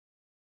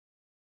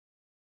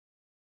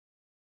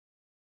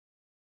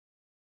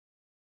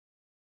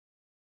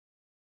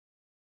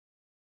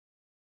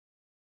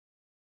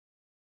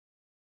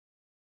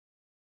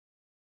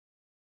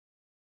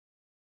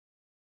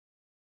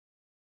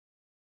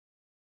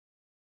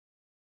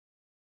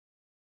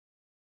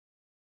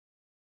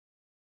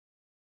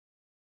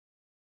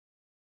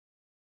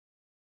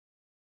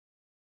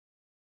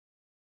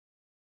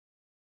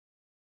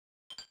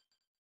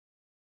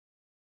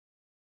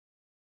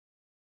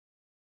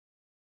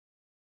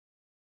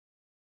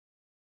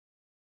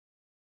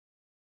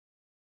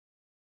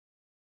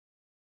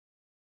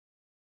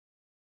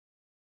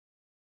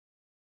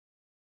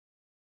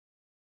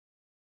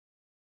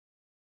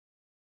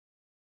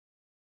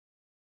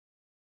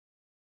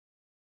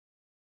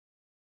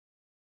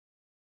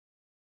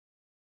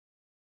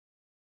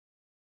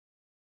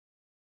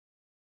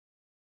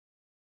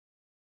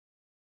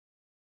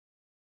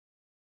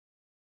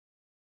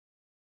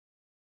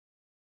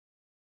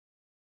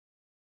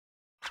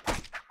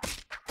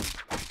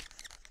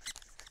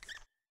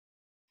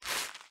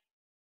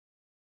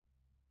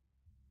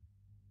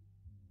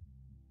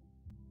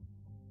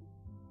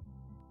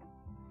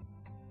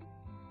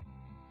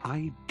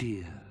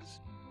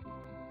ideas.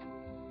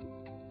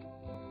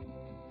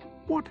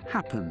 What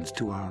happens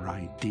to our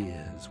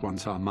ideas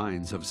once our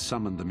minds have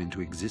summoned them into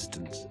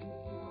existence?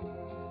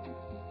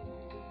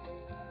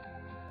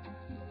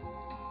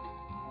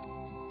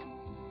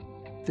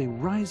 They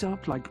rise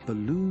up like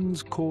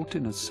balloons caught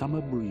in a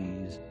summer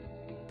breeze.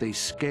 They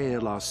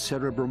scale our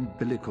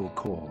cerebroumbilical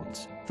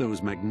cords,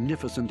 those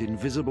magnificent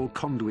invisible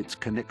conduits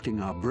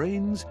connecting our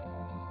brains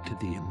to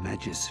the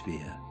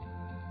imagisphere.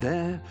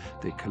 There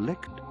they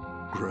collect,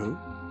 grow,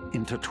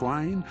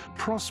 intertwine,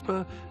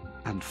 prosper,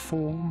 and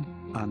form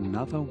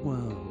another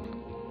world.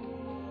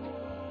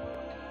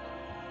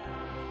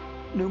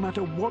 No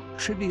matter what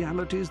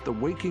trivialities the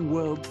waking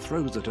world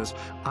throws at us,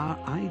 our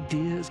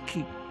ideas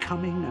keep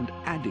coming and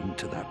adding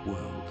to that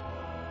world.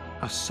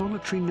 A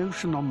solitary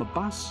notion on the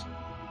bus,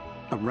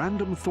 a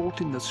random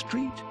thought in the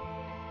street,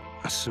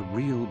 a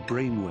surreal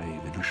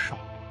brainwave in a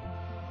shop.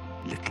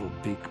 Little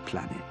Big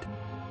Planet.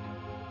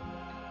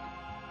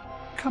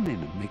 Come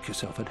in and make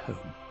yourself at home.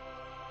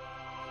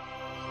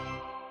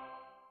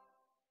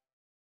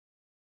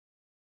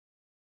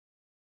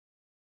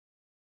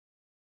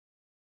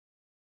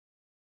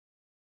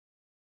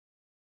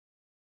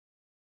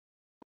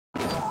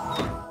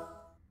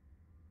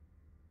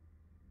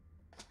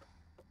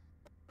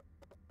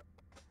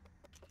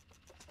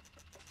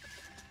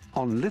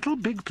 On Little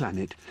Big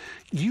Planet,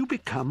 you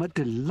become a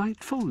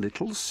delightful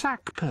little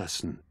sack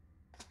person.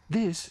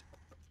 This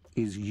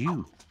is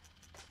you.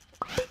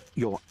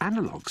 Your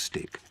analog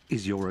stick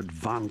is your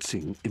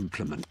advancing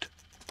implement.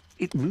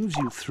 It moves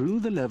you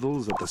through the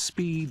levels at the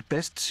speed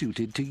best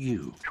suited to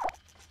you.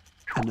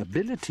 An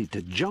ability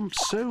to jump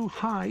so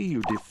high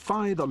you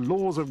defy the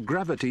laws of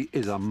gravity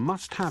is a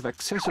must-have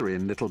accessory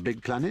in Little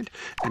Big Planet,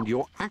 and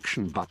your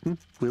action button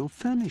will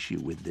furnish you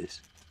with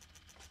this.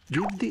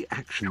 Give the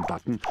action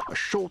button a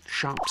short,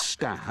 sharp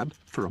stab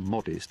for a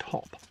modest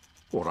hop,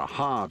 or a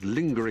hard,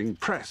 lingering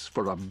press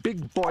for a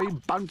big boy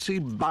bouncy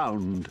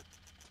bound.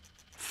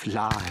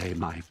 Fly,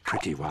 my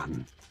pretty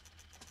one.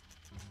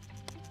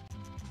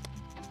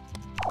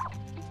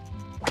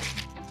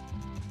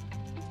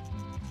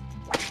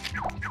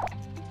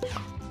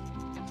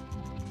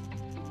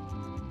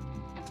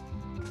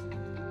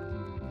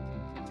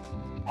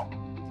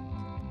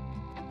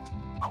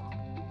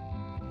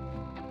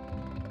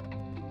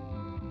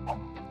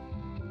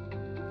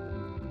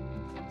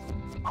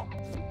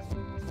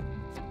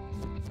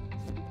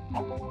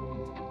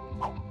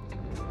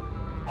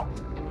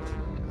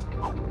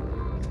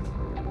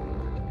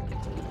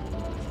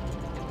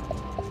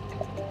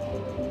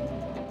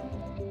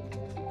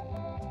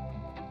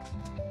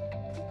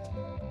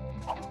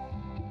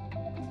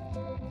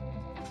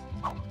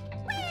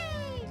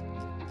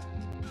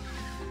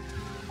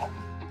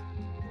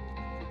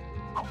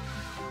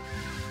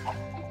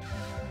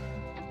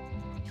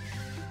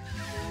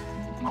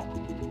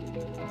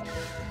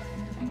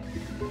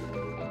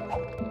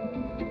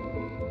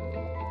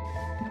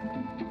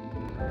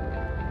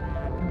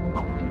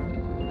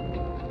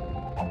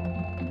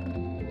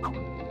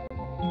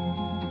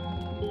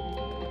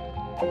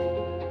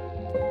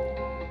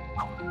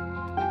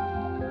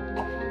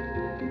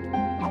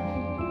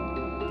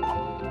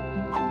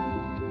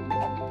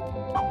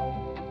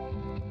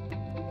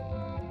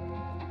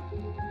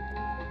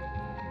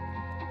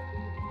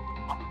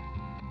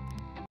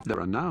 There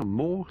are now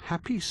more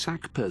happy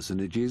sack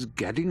personages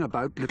gadding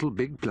about Little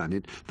Big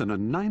Planet than a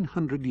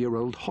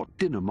 900-year-old hot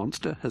dinner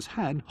monster has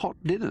had hot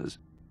dinners.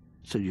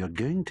 So you're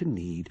going to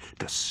need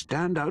to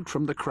stand out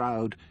from the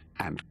crowd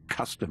and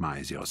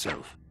customize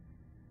yourself.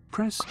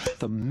 Press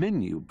the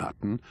menu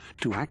button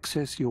to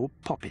access your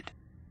poppet.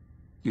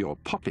 Your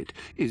poppet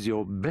is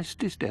your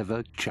bestest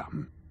ever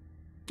chum.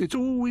 It's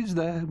always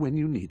there when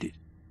you need it.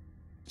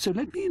 So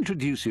let me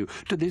introduce you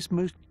to this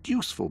most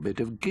useful bit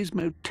of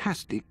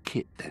gizmo-tastic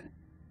kit then.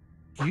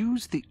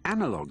 Use the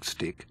analog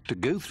stick to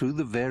go through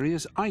the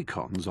various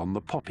icons on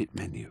the poppet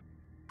menu.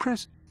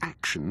 Press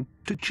Action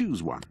to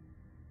choose one.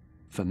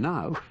 For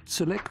now,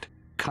 select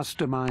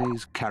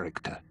Customize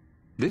Character.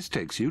 This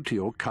takes you to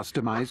your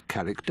Customize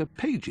Character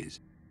pages.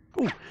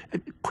 Oh, a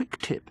quick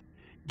tip.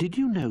 Did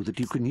you know that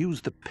you can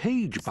use the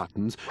page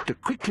buttons to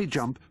quickly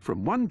jump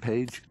from one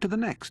page to the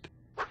next?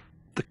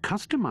 The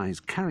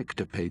Customize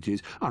Character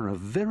pages are a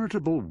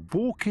veritable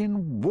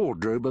walk-in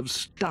wardrobe of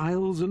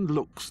styles and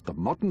looks the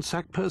modern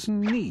sack person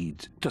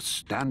needs to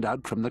stand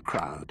out from the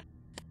crowd.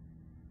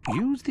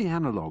 Use the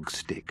analog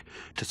stick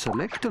to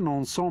select an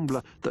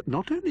ensemble that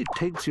not only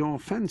takes your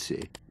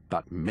fancy,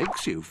 but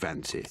makes you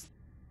fancy.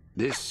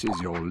 This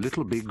is your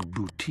Little Big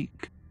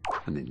Boutique,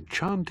 an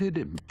enchanted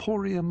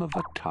emporium of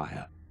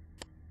attire.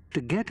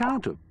 To get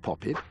out of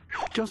Poppet,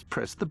 just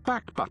press the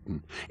back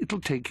button.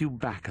 It'll take you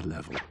back a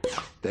level.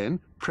 Then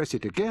press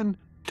it again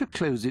to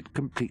close it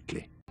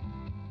completely.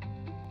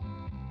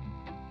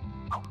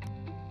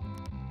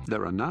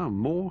 There are now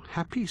more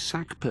happy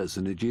sack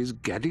personages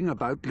gadding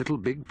about Little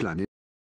Big Planet